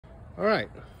All right,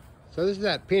 so this is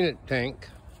that peanut tank.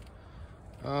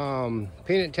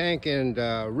 Peanut tank and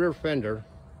rear fender.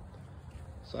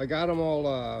 So I got them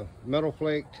all metal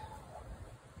flaked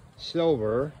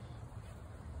silver.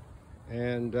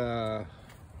 And the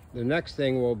next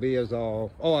thing will be is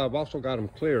I've also got them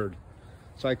cleared.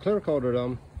 So I clear coated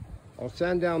them. I'll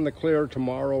sand down the clear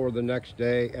tomorrow or the next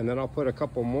day, and then I'll put a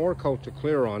couple more coats of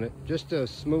clear on it just to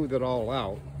smooth it all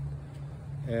out.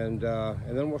 And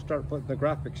then we'll start putting the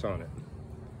graphics on it.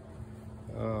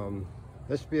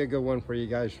 This will be a good one for you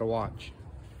guys to watch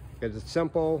because it's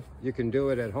simple. You can do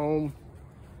it at home.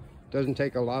 Doesn't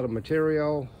take a lot of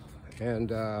material, and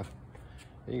you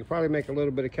can probably make a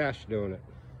little bit of cash doing it.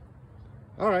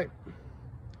 All right.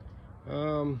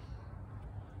 I'll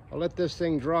let this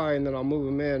thing dry, and then I'll move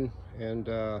them in, and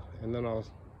then I'll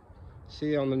see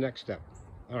you on the next step.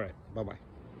 All right. Bye-bye.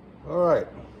 All right.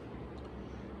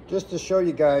 Just to show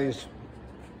you guys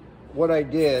what I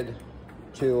did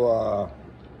to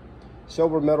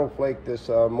silver metal flake this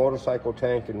motorcycle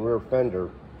tank and rear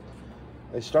fender.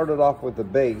 I started off with the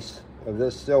base of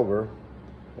this silver,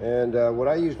 and what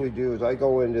I usually do is I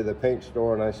go into the paint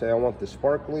store and I say I want the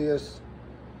sparkliest,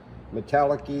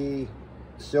 metallic-y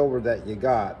silver that you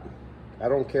got. I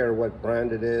don't care what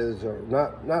brand it is, or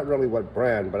not really what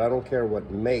brand, but I don't care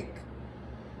what make.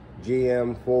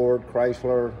 GM, Ford,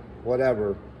 Chrysler,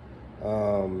 whatever.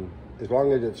 As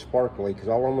long as it's sparkly, because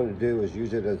all I'm going to do is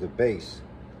use it as a base.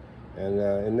 And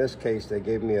in this case, they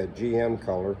gave me a GM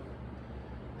color.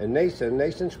 And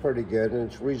Nason's pretty good,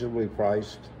 and it's reasonably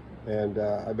priced. And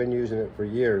I've been using it for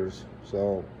years,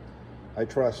 so I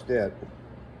trust it.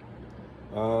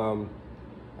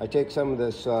 I take some of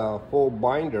this full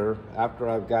binder after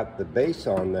I've got the base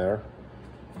on there.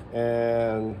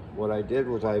 And what I did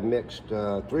was I mixed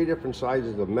 3 different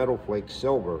sizes of metal flake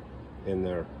silver in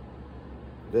there.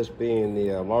 This being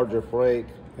the larger flake,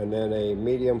 and then a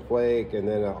medium flake, and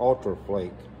then an ultra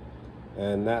flake.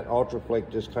 And that ultra flake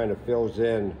just kind of fills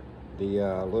in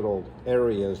the little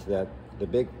areas that the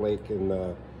big flake and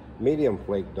the medium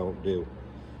flake don't do.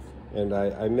 And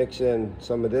I mix in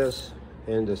some of this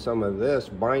into some of this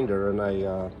binder, and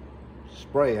I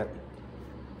spray it.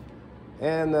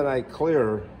 And then I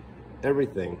clear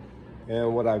everything.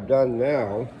 And what I've done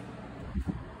now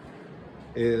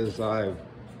is I've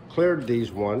cleared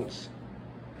these once,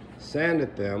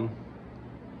 sanded them,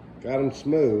 got them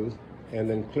smooth, and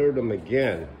then cleared them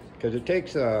again, because it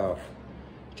takes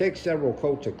several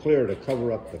coats of clear to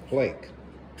cover up the flake.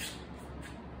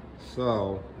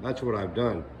 So that's what I've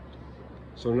done.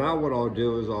 So now what I'll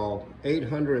do is I'll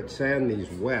 800 sand these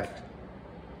wet,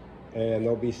 and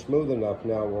they'll be smooth enough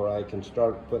now where I can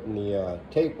start putting the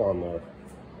tape on there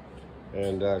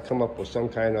and come up with some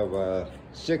kind of a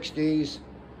 60s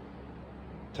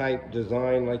type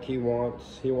design like he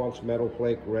wants. He wants metal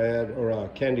flake red, or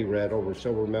candy red over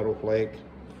silver metal flake,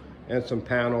 and some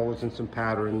panels and some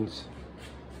patterns.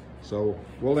 So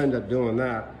we'll end up doing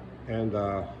that, and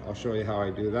I'll show you how I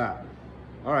do that.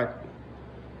 All right,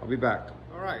 I'll be back.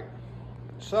 All right,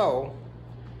 so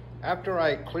after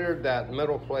I cleared that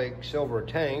metal flake silver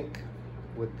tank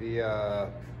with the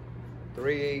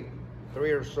three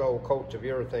or so coats of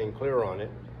urethane clear on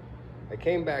it, I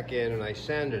came back in and I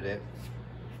sanded it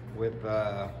with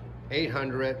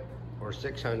 800 or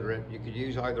 600. You could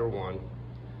use either one,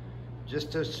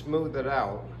 just to smooth it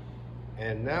out.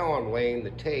 And now I'm laying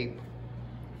the tape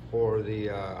for the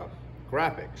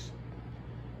graphics.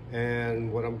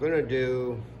 And what I'm gonna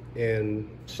do in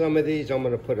some of these, I'm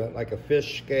gonna put like a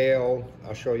fish scale.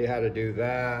 I'll show you how to do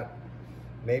that.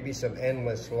 Maybe some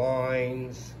endless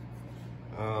lines.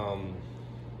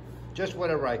 Just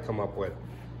whatever I come up with.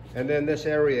 And then this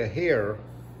area here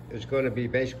is going to be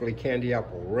basically candy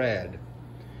apple red,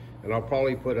 and I'll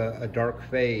probably put a dark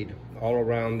fade all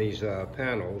around these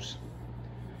panels.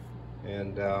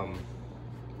 And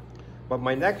but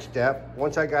my next step,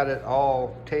 once I got it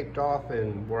all taped off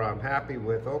and where I'm happy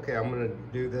with, okay, I'm going to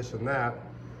do this and that,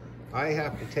 I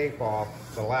have to tape off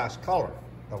the last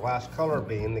color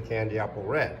being the candy apple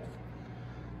red.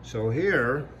 So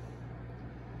here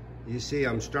you see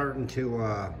I'm starting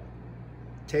to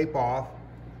tape off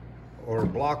or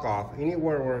block off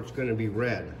anywhere where it's going to be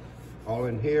red. All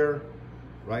in here,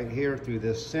 right here through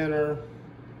this center,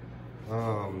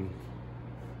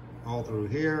 all through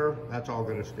here, that's all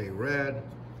going to stay red.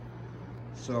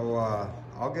 So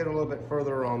I'll get a little bit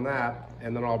further on that,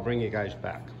 and then I'll bring you guys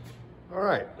back. All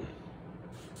right,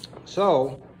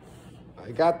 so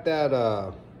I got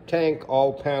that tank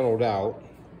all paneled out,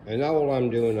 and now what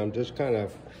I'm doing, I'm just kind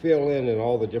of filling in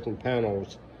all the different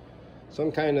panels,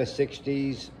 some kind of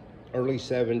 60s, early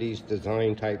 70s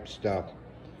design type stuff.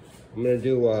 I'm going to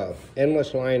do a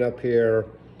endless line up here,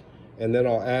 and then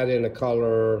I'll add in a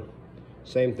color.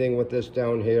 Same thing with this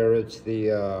down here. It's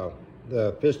the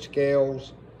fist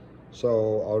scales. So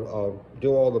I'll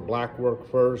do all the black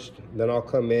work first, then I'll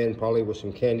come in probably with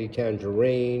some candy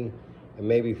tangerine and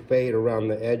maybe fade around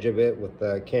the edge of it with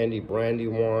the candy brandy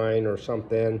wine or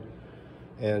something.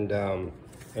 And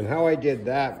how I did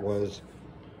that was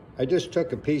I just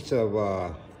took a piece of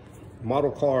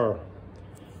model car.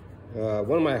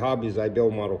 One of my hobbies, I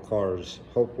build model cars.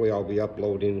 Hopefully I'll be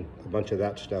uploading a bunch of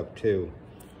that stuff too.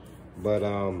 But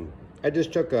I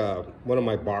just took one of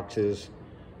my boxes.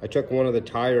 I took one of the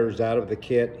tires out of the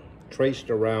kit,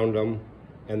 traced around them,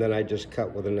 and then I just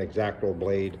cut with an X-Acto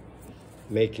blade,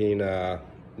 making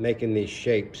these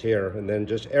shapes here, and then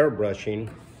just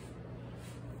airbrushing,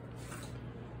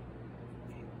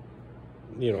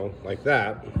 you know, like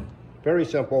that. Very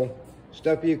simple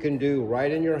stuff you can do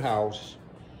right in your house.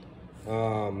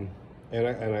 And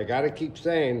I gotta keep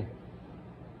saying,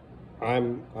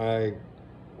 I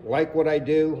like what I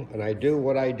do, and I do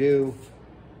what I do.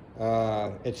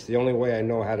 It's the only way I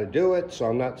know how to do it, so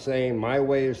I'm not saying my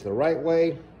way is the right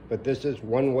way, but this is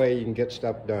one way you can get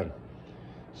stuff done.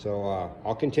 So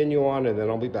I'll continue on and then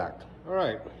I'll be back. All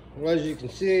right, well, as you can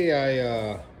see,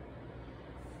 I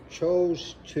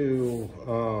chose to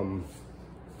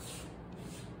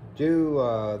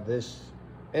do this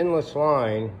endless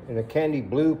line in a candy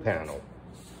blue panel.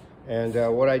 And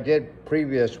what I did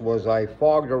previous was I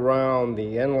fogged around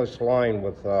the endless line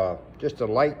with just a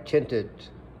light tinted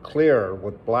clear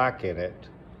with black in it,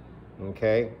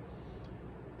 okay?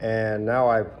 And now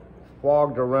I've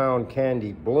fogged around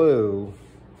candy blue,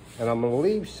 and I'm gonna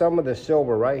leave some of the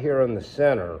silver right here in the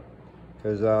center,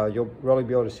 because you'll really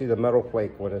be able to see the metal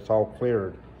flake when it's all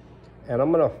cleared. And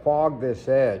I'm gonna fog this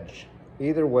edge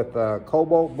either with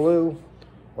cobalt blue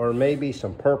or maybe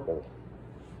some purple,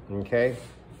 okay?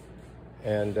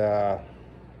 And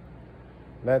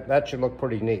that should look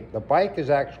pretty neat. The bike is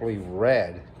actually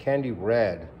red, candy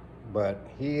red, but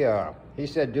he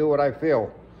said do what I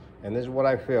feel, and this is what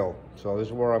I feel, so this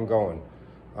is where I'm going.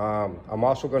 I'm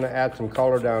also going to add some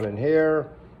color down in here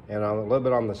and a little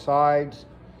bit on the sides,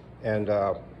 and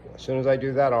as soon as I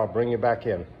do that, I'll bring you back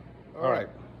in. All right,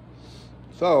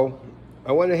 so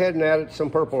I went ahead and added some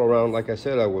purple around like I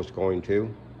said I was going to.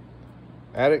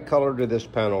 Added color to this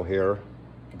panel here,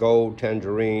 gold,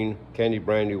 tangerine, candy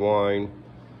brandy wine,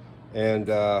 and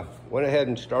went ahead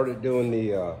and started doing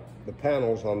the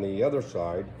panels on the other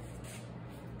side,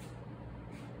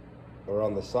 or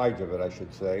on the sides of it, I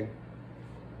should say.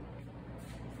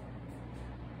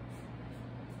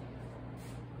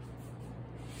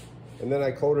 And then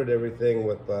I coated everything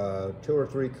with 2 or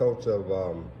 3 coats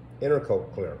of inner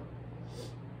coat clear.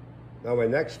 Now my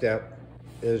next step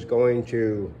is going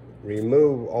to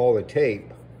remove all the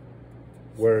tape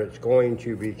where it's going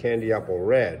to be candy apple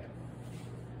red.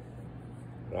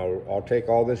 I'll take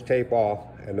all this tape off,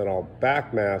 and then I'll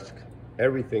back mask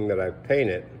everything that I've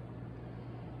painted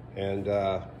and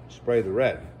spray the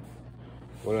red.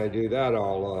 When I do that,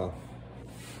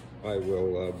 I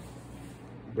will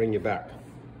bring you back.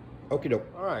 Okie doke.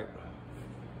 All right.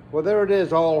 Well, there it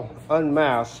is, all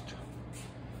unmasked.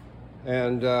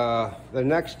 And the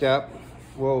next step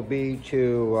will be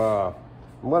to,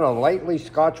 I'm going to lightly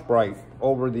Scotch-Brite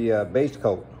over the base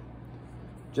coat.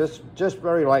 Just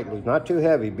very lightly, not too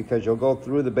heavy, because you'll go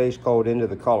through the base coat into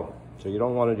the color. So you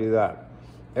don't want to do that.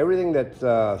 Everything that's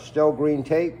still green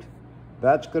taped,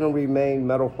 that's going to remain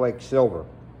metal flake silver.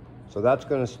 So that's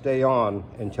going to stay on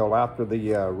until after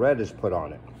the red is put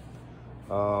on it.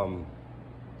 I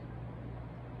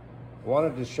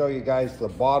wanted to show you guys the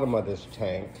bottom of this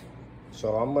tank.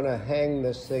 So I'm going to hang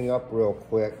this thing up real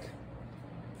quick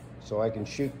so I can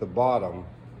shoot the bottom,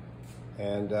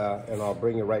 and I'll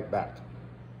bring you right back.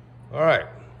 All right,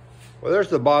 well, there's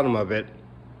the bottom of it,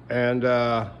 and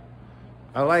I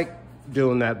like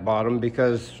doing that bottom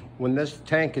because when this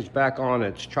tank is back on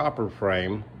its chopper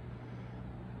frame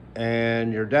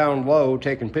and you're down low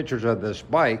taking pictures of this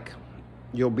bike,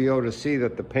 you'll be able to see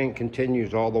that the paint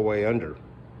continues all the way under.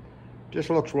 Just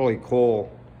looks really cool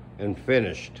and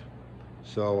finished.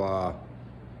 So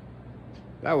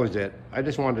that was it. I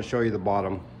just wanted to show you the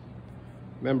bottom.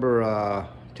 Remember,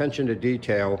 attention to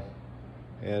detail,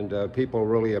 and people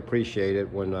really appreciate it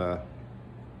when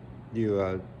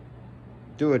you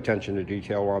do attention to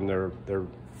detail on their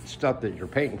stuff that you're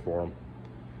painting for them.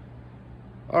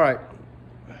 All right,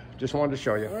 just wanted to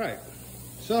show you. All right,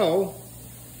 so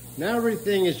now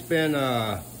everything has been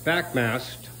back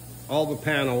masked, all the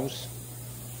panels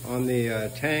on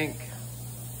the tank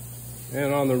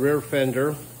and on the rear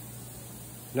fender.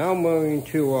 Now I'm going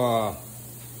to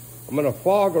I'm gonna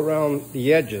fog around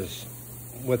the edges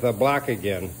with a black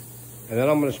again, and then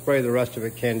I'm gonna spray the rest of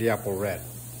it candy apple red.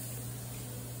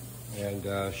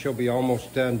 And she'll be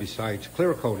almost done besides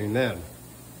clear coating then.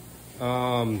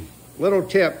 Little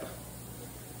tip,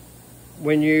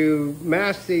 when you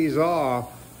mask these off,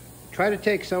 try to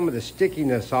take some of the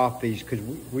stickiness off these, because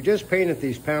we just painted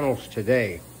these panels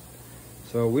today.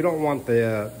 So we don't want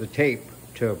the tape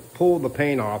to pull the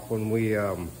paint off when we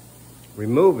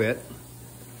remove it.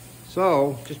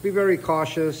 So just be very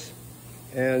cautious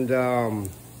and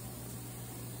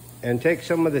take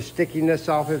some of the stickiness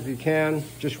off if you can.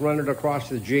 Just run it across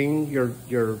the jean,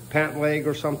 your pant leg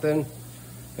or something,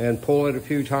 and pull it a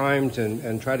few times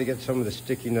and try to get some of the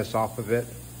stickiness off of it.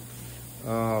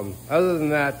 Other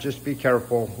than that, just be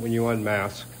careful when you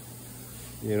unmask.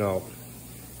 You know,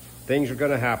 things are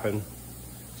gonna happen.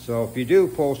 So if you do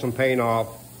pull some paint off,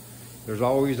 there's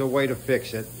always a way to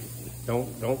fix it.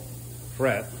 Don't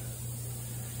fret.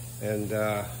 And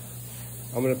I'm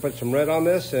gonna put some red on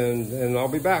this and I'll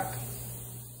be back.